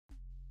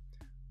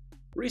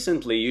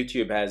Recently,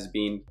 YouTube has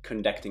been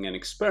conducting an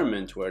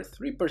experiment where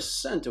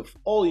 3% of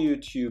all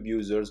YouTube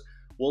users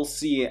will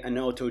see an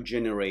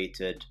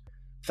auto-generated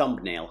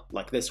thumbnail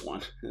like this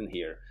one in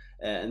here.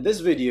 In this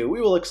video,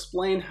 we will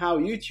explain how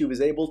YouTube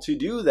is able to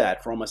do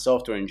that from a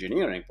software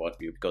engineering point of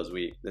view, because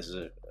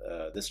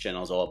this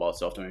channel is all about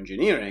software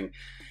engineering,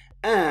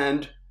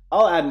 and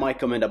I'll add my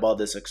comment about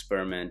this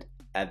experiment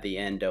at the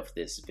end of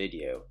this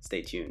video.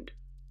 Stay tuned.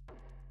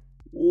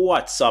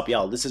 What's up,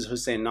 y'all? This is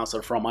Hussein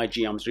Nasser from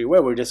IGM3,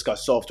 where we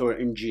discuss software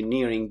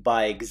engineering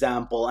by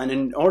example. And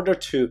in order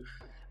to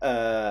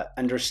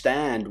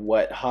understand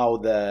how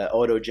the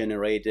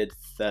auto-generated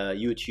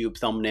YouTube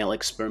thumbnail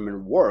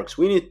experiment works,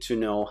 we need to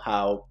know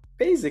how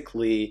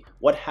basically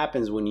what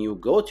happens when you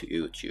go to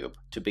YouTube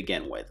to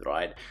begin with,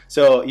 right?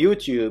 So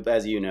YouTube,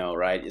 as you know,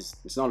 right,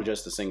 it's not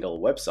just a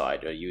single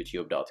website,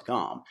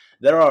 youtube.com.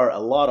 There are a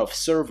lot of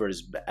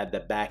servers at the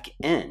back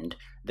end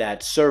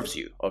that serves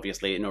you,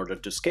 obviously, in order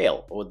to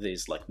scale with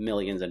these like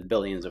millions and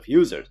billions of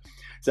users.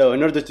 So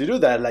in order to do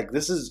that, like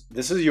this is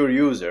your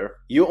user,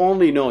 you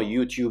only know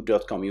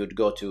youtube.com. You'd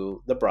go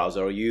to the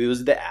browser, or you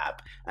use the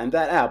app, and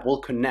that app will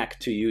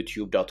connect to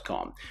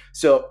youtube.com.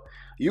 So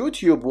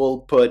YouTube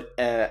will put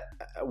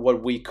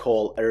what we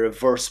call a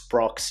reverse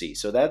proxy.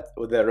 So that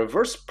the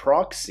reverse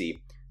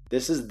proxy,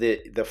 this is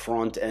the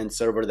front end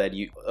server that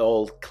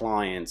all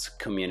clients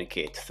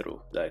communicate through.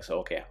 Like, so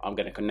okay, I'm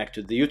gonna connect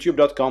to the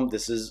youtube.com.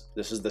 This is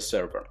the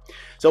server.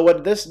 So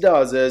what this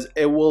does is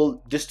it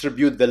will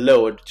distribute the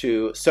load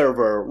to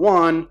server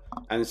 1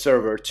 and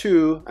server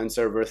 2 and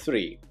server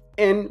 3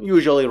 in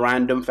usually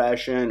random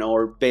fashion,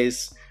 or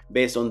based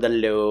on the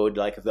load.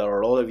 Like if there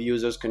are a lot of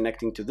users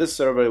connecting to this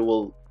server, it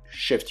will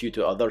shift you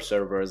to other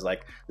servers.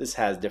 Like this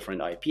has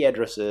different IP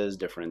addresses,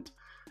 different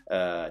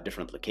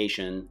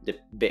location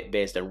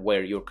based on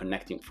where you're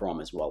connecting from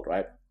as well,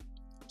 right?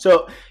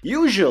 So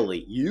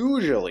usually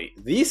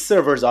these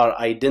servers are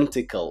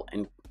identical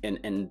in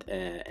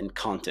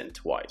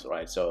content wise,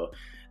 right? So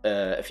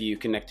if you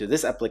connect to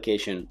this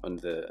application on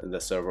the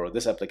server, or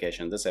this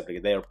application,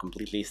 they are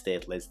completely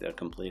stateless. They're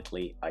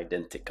completely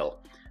identical,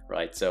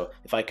 right? So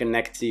if I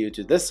connect you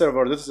to this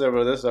server,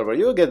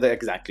 you'll get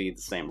exactly the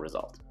same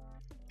result.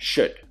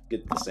 Should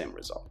get the same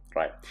result,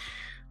 right?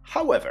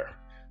 However,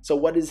 so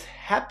what is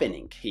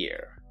happening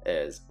here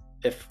is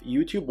if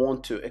YouTube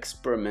want to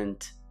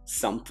experiment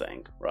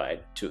something,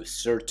 right, to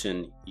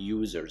certain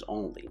users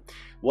only,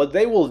 what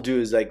they will do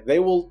is like they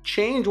will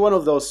change one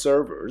of those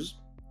servers,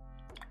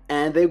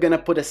 and they're gonna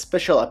put a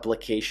special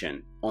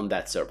application on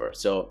that server.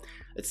 So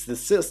it's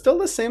still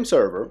the same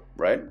server,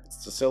 right?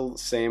 It's still the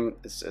same,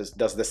 it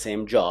does the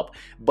same job,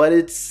 but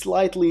it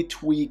slightly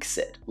tweaks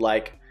it.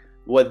 Like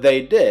what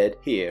they did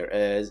here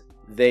is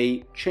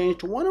they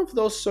changed one of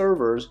those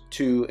servers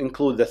to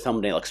include the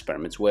thumbnail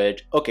experiments,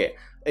 which, okay,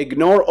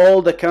 ignore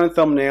all the current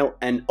thumbnail,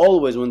 and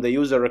always when the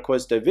user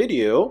requests a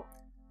video,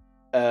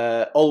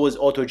 always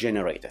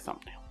auto-generate a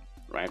thumbnail,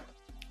 right?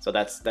 So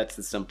that's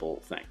the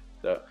simple thing.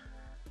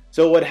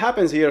 So what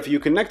happens here, if you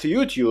connect to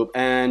YouTube,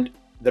 and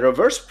the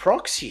reverse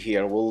proxy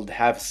here will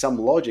have some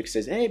logic,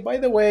 says, hey, by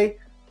the way,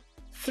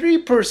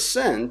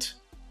 3%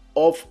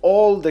 of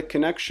all the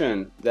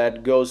connection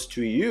that goes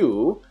to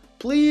you,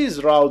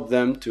 please route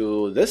them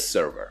to this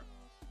server,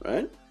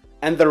 right?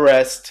 And the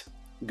rest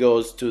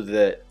goes to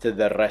the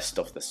rest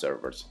of the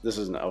servers. This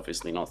is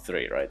obviously not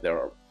 3, right? There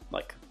are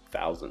like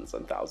thousands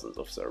and thousands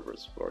of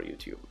servers for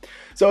YouTube.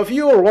 So if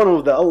you are one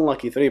of the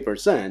unlucky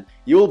 3%,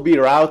 you will be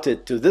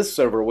routed to this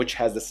server, which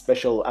has a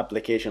special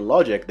application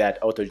logic that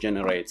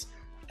auto-generates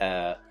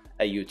a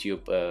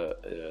YouTube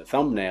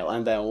thumbnail,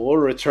 and then will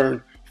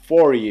return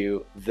for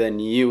you the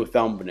new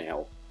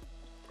thumbnail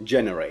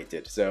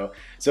generated. So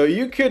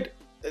you could,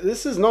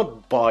 this is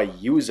not by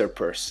user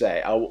per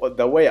se.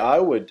 The way I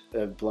would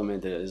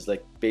implement it is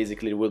like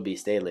basically it will be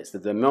stateless.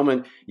 At the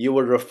moment you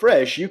will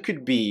refresh, you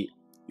could hit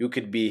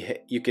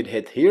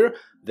here.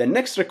 The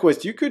next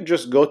request, you could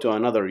just go to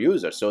another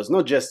user. So it's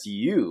not just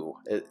you.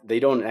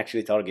 They don't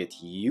actually target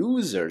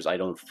users. I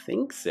don't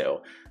think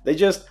so. They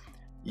just,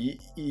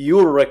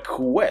 your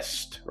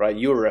request, right?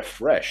 You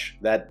refresh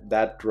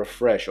that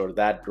refresh, or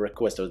that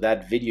request, or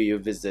that video you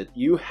visit,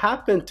 you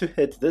happen to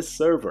hit this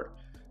server,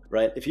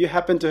 right? If you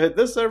happen to hit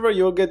this server,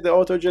 you'll get the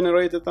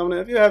auto-generated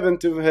thumbnail. If you happen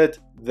to hit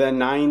the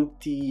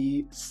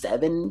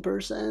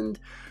 97%,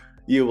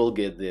 you will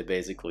get the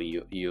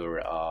basically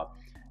your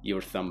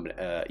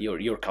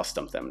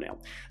custom thumbnail.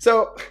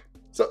 So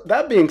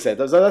that being said,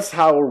 that's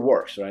how it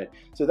works, right?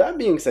 So that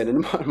being said,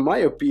 in my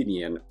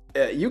opinion,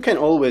 you can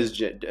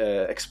always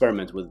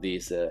experiment with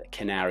these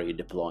Canary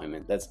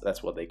deployment.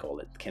 That's what they call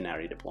it,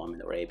 Canary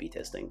deployment, or A/B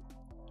testing.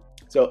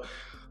 So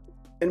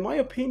in my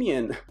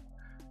opinion,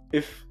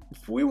 if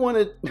we want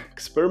to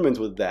experiment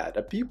with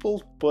that,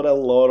 people put a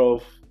lot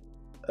of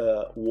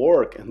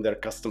work in their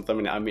custom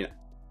thumbnail. I mean,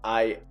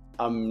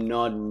 I'm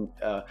not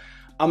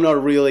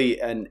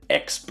really an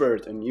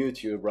expert on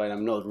YouTube, right?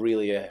 I'm not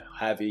really a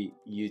heavy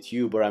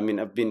YouTuber. I mean,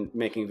 I've been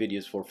making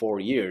videos for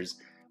 4 years,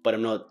 but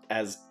I'm not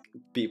as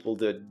people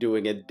that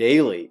doing it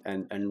daily,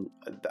 and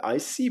I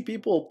see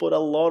people put a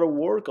lot of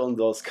work on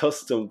those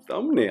custom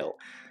thumbnail,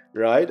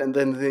 right? And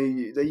then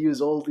they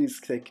use all these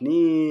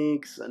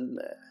techniques and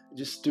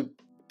just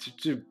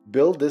to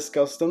build this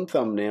custom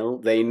thumbnail.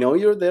 They know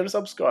you're their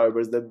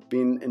subscribers. They've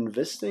been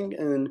investing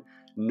in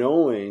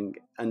knowing,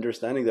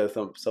 understanding their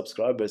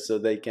subscribers so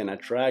they can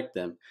attract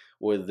them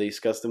with these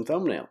custom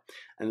thumbnail.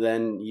 And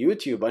then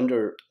YouTube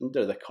under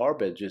the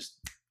carpet just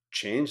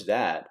change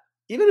that.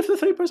 Even if the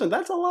 3%,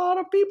 that's a lot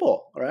of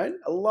people, right?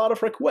 A lot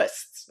of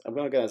requests. I'm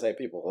not gonna say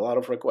people, a lot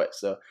of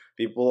requests. So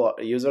people,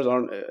 users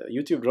aren't,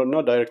 YouTube are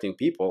not directing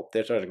people,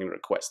 they're directing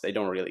requests. They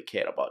don't really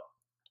care about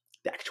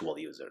the actual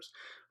users,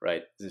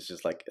 right? It's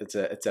just like, it's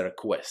a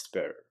request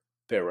per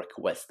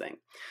request thing,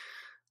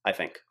 I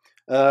think.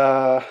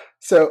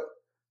 So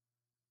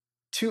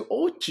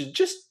to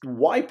just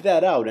wipe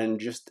that out and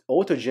just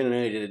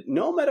auto-generate it,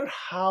 no matter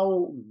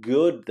how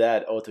good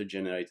that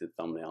auto-generated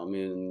thumbnail. I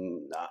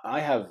mean,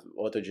 I have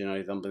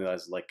auto-generated thumbnail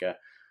as like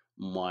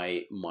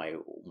my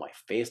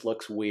face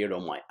looks weird or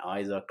my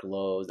eyes are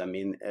closed. I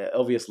mean,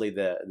 obviously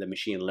the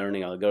machine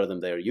learning algorithm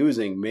they're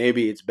using,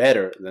 maybe it's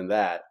better than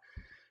that.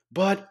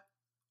 But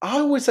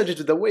I would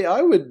suggest the way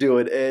I would do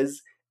it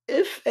is,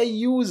 if a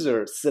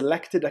user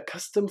selected a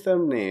custom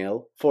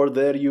thumbnail for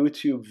their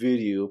YouTube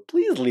video,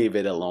 please leave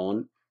it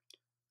alone.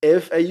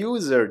 If a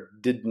user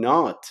did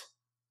not,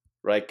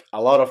 like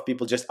a lot of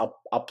people just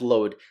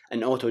upload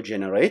an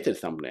auto-generated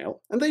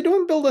thumbnail and they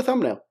don't build a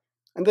thumbnail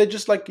and they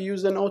just like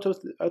use an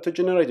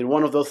auto-generated,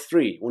 one of those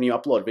three when you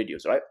upload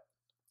videos, right?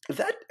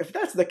 If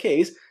that's the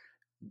case,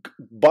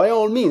 by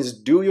all means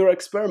do your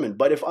experiment.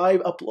 But if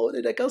I've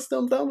uploaded a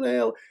custom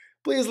thumbnail,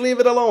 please leave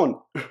it alone.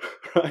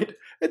 Right?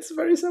 It's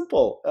very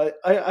simple.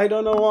 I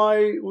don't know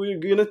why we're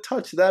gonna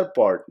touch that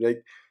part.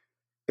 Like,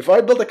 if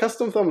I build a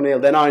custom thumbnail,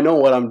 then I know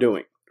what I'm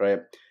doing, right?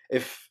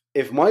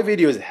 If my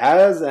videos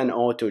has an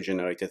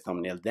auto-generated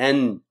thumbnail,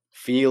 then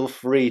feel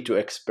free to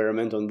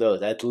experiment on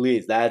those. At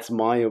least that's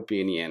my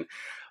opinion.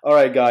 All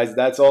right, guys,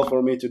 that's all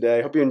for me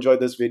today. Hope you enjoyed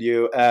this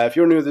video. If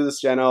you're new to this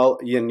channel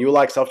and you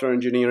like software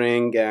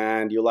engineering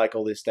and you like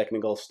all this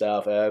technical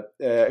stuff,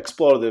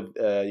 explore the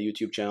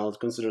YouTube channel,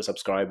 consider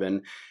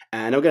subscribing,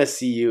 and I'm gonna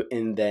see you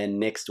in the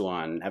next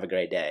one. Have a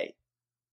great day.